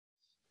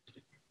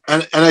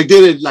And I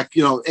did it like,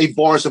 you know, 8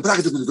 bars, like do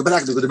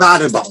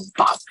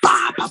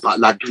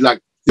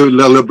a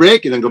little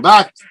break and then go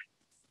back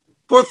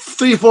for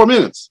 3-4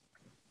 minutes.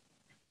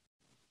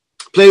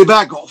 Play it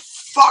back, go,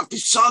 fuck,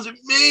 this sounds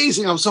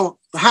amazing. I'm so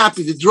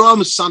happy. The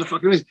drums sounded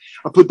fucking amazing.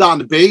 I put down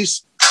the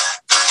bass.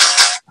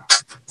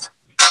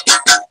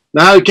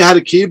 Now I had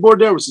a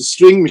keyboard there. It was a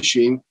string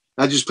machine.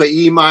 I just play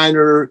E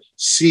minor,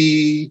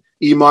 C,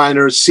 E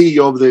minor, C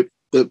over the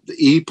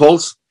E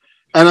pulse.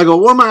 And I go,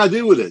 what am I going to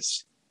do with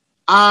this?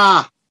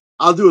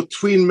 I'll do a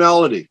tween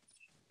melody.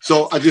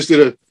 So I just did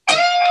a.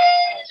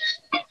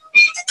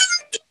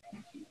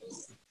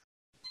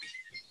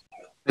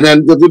 And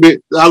then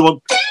the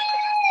album.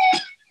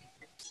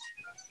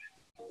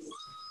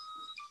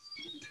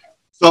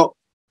 So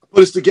I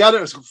put this together.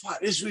 I was like, wow,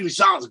 this really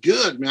sounds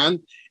good,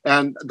 man.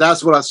 And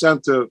that's what I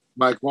sent to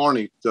Mike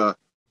Warney,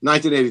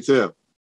 1982.